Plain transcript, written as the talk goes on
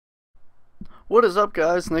What is up,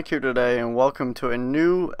 guys? Nick here today, and welcome to a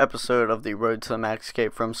new episode of the Road to the Max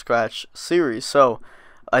Escape from Scratch series. So,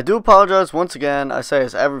 I do apologize once again. I say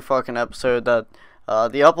it's every fucking episode that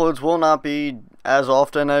the uploads will not be as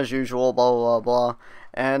often as usual, blah blah blah.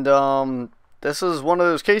 And this is one of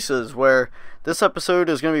those cases where this episode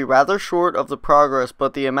is going to be rather short of the progress,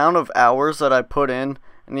 but the amount of hours that I put in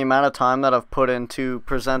and the amount of time that I've put in to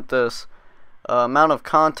present this amount of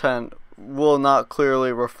content will not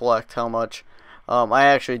clearly reflect how much I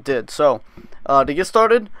actually did. So, to get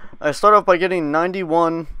started, I start off by getting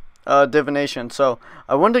 91 divination. So,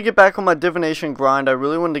 I wanted to get back on my divination grind. I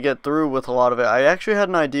really wanted to get through with a lot of it. I actually had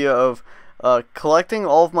an idea of collecting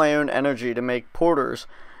all of my own energy to make porters.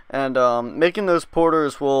 And making those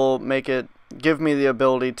porters will give me the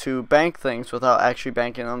ability to bank things without actually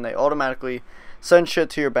banking them. They automatically send shit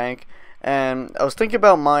to your bank. And I was thinking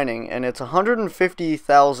about mining, and it's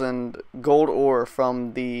 150,000 gold ore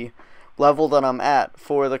from the level that I'm at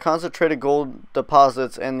for the concentrated gold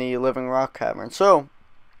deposits in the living rock cavern. So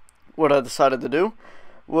what I decided to do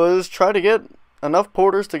was try to get enough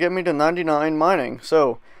porters to get me to 99 mining.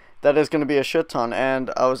 So that is going to be a shit ton,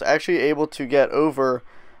 and I was actually able to get over,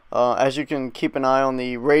 as you can keep an eye on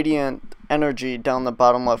the radiant energy down the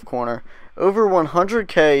bottom left corner, over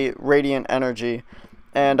 100k radiant energy.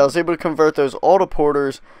 And I was able to convert those all to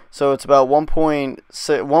porters, so it's about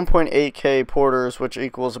 1.8k porters, which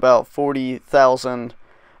equals about 40,000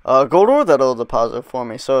 gold ore that it'll deposit for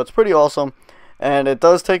me. So it's pretty awesome, and it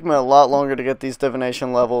does take me a lot longer to get these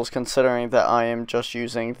divination levels, considering that I am just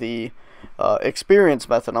using the experience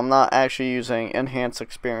method. I'm not actually using enhanced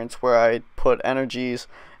experience, where I put energies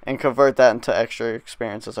and convert that into extra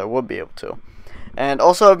experience as I would be able to. And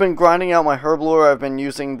also, I've been grinding out my herb lore. I've been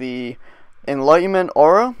using the Enlightenment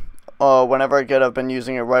aura. Whenever I've been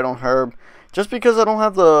using it right on herb, just because I don't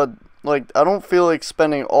have I don't feel like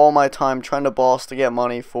spending all my time trying to boss to get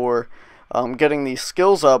money for getting these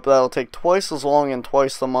skills up. That'll take twice as long and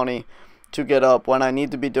twice the money to get up, when I need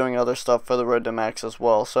to be doing other stuff for the road to max as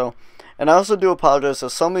well. So, and I also do apologize that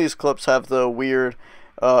some of these clips have the weird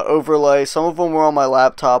overlay. Some of them were on my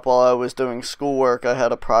laptop while I was doing schoolwork. I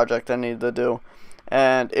had a project I needed to do,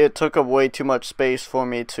 and it took up way too much space for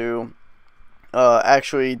me to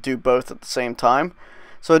actually do both at the same time.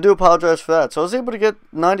 So I do apologize for that. So I was able to get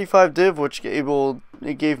 95 div, which gave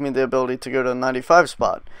me the ability to go to the 95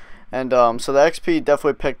 spot. And so the XP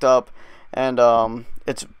definitely picked up, and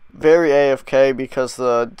it's very AFK because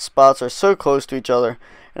the spots are so close to each other.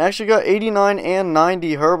 And I actually got 89 and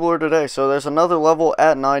 90 herb lore today, so there's another level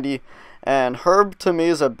at 90. And herb to me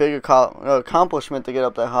is a big accomplishment to get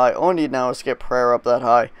up that high. All I need now is to get prayer up that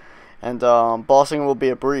high, and bossing will be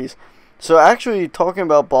a breeze. So actually, talking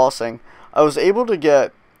about bossing, I was able to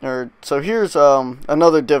get, so here's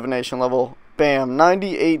another divination level. Bam,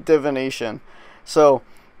 98 divination. So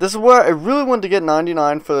this is where I really wanted to get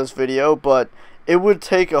 99 for this video, but it would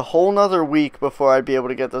take a whole nother week before I'd be able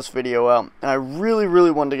to get this video out. And I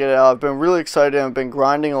really wanted to get it out. I've been really excited. I've been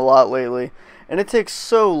grinding a lot lately, and it takes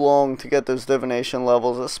so long to get those divination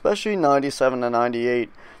levels, especially 97 to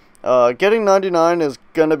 98. Getting 99 is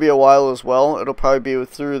going to be a while as well. It'll probably be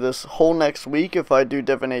through this whole next week if I do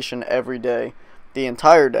divination every day, the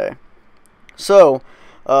entire day. So,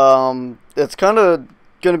 it's kind of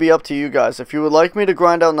going to be up to you guys. If you would like me to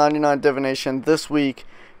grind out 99 divination this week,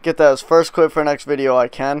 get that as first clip for next video, I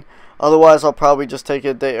can. Otherwise, I'll probably just take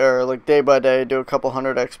it day by day, do a couple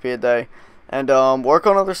hundred XP a day, and work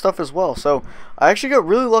on other stuff as well. So, I actually got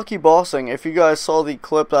really lucky bossing. If you guys saw the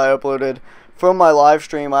clip that I uploaded from my live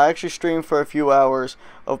stream, I actually streamed for a few hours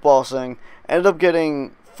of bossing. Ended up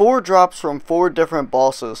getting 4 drops from 4 different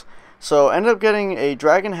bosses. So ended up getting a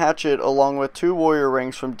dragon hatchet along with 2 warrior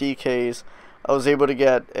rings from DKs. I was able to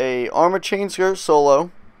get a armor chain skirt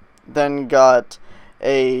solo, then got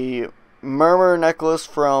a murmur necklace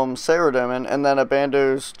from Saradomin, and then a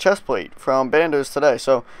Bando's chestplate from Bando's today.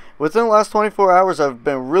 So within the last 24 hours, I've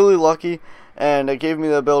been really lucky, and it gave me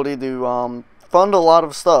the ability to fund a lot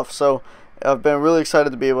of stuff. So I've been really excited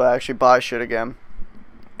to be able to actually buy shit again.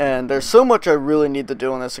 And there's so much I really need to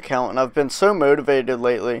do on this account, and I've been so motivated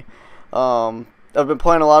lately. I've been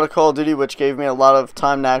playing a lot of Call of Duty, which gave me a lot of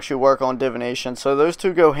time to actually work on divination. So those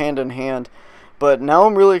two go hand in hand. But now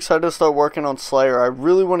I'm really excited to start working on Slayer. I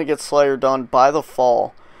really want to get Slayer done by the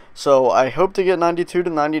fall. So I hope to get 92 to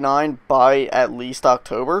 99 by at least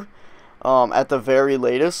October, at the very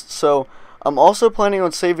latest. So I'm also planning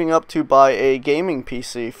on saving up to buy a gaming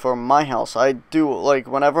PC for my house. I do,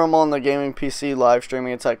 whenever I'm on the gaming PC live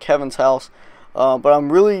streaming, it's at Kevin's house. But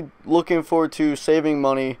I'm really looking forward to saving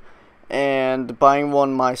money and buying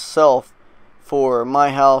one myself for my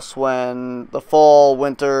house when the fall,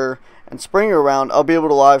 winter, and spring are around, I'll be able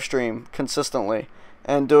to live stream consistently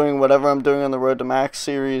and doing whatever I'm doing on the Road to Max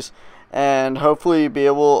series, and hopefully be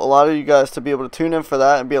able, a lot of you guys to be able to tune in for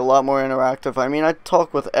that and be a lot more interactive. I mean, I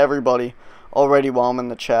talk with everybody already while I'm in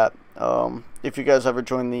the chat. If you guys ever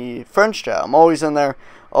join the Friends chat, I'm always in there,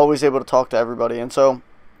 always able to talk to everybody. And so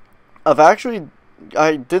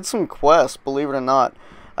I did some quests, believe it or not.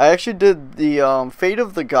 I actually did the Fate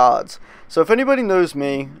of the Gods. So if anybody knows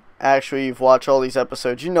me, actually you've watched all these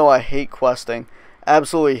episodes, you know I hate questing,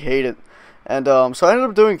 absolutely hate it. And so I ended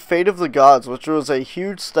up doing Fate of the Gods, which was a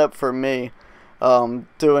huge step for me,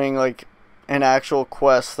 doing like an actual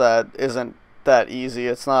quest that isn't that easy.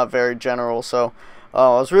 It's not very general. So I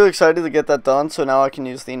was really excited to get that done. So now I can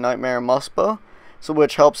use the Nightmare Muspa, so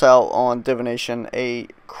which helps out on divination a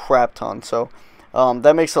crap ton. So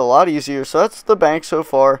that makes it a lot easier. So that's the bank so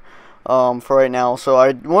far for right now. So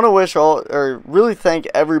I want to wish all, or really thank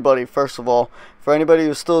everybody, first of all, for anybody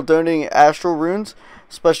who's still donating Astral Runes.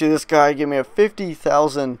 Especially this guy gave me a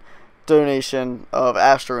 50,000 donation of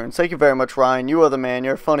Astral Runes. Thank you very much, Ryan. You are the man.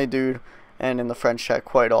 You're a funny dude, and in the French chat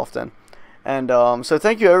quite often. And so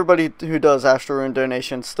thank you everybody who does Astral Rune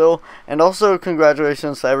donations still, and also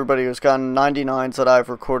congratulations to everybody who's gotten 99s that I've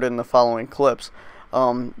recorded in the following clips.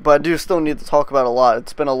 But I do still need to talk about a lot.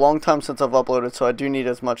 It's been a long time since I've uploaded, so I do need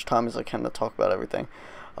as much time as I can to talk about everything.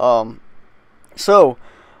 I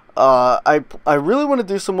really want to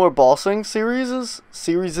do some more bossing series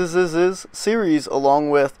along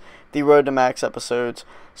with the Road to Max episodes.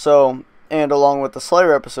 So, and along with the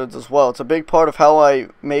Slayer episodes as well. It's a big part of how I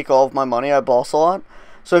make all of my money. I boss a lot.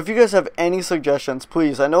 So if you guys have any suggestions,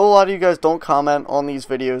 please. I know a lot of you guys don't comment on these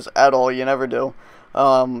videos at all. You never do.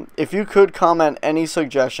 If you could comment any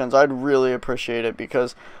suggestions, I'd really appreciate it,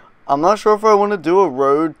 because I'm not sure if I want to do a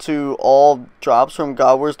road to all drops from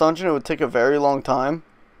God Wars Dungeon. It would take a very long time.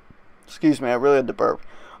 Excuse me, I really had to burp.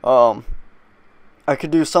 I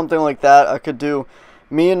could do something like that. I could do,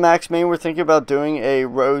 me and Max Main were thinking about doing a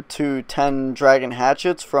road to 10 dragon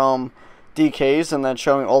hatchets from DKs, and then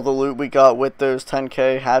showing all the loot we got with those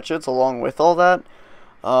 10k hatchets along with all that.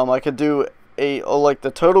 I could do like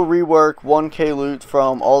the total rework 1k loot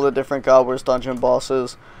from all the different God Wars Dungeon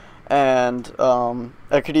bosses, and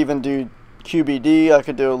I could even do QBD. I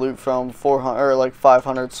could do a loot from 400 or like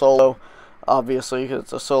 500 solo. Obviously,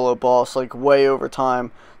 it's a solo boss, like way over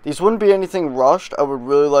time. These wouldn't be anything rushed. I would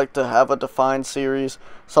really like to have a defined series,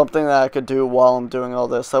 something that I could do while I'm doing all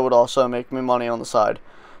this that would also make me money on the side.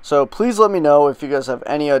 So please let me know if you guys have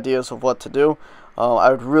any ideas of what to do. I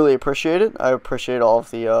would really appreciate it. I appreciate all of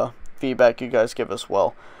the feedback you guys give as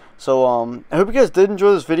well. So I hope you guys did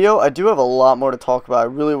enjoy this video. I do have a lot more to talk about. I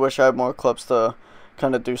really wish I had more clips to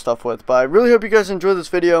kind of do stuff with, but I really hope you guys enjoyed this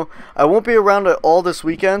video. I won't be around at all this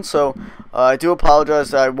weekend, so I do apologize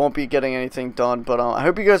that I won't be getting anything done, but I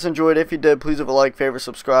hope you guys enjoyed. If you did, please leave a like, favorite,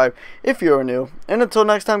 subscribe if you're new, and until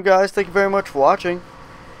next time guys, thank you very much for watching,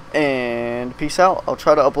 and peace out. I'll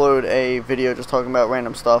try to upload a video just talking about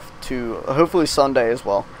random stuff to hopefully Sunday as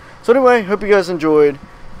well. So anyway, hope you guys enjoyed,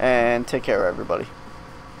 and take care everybody.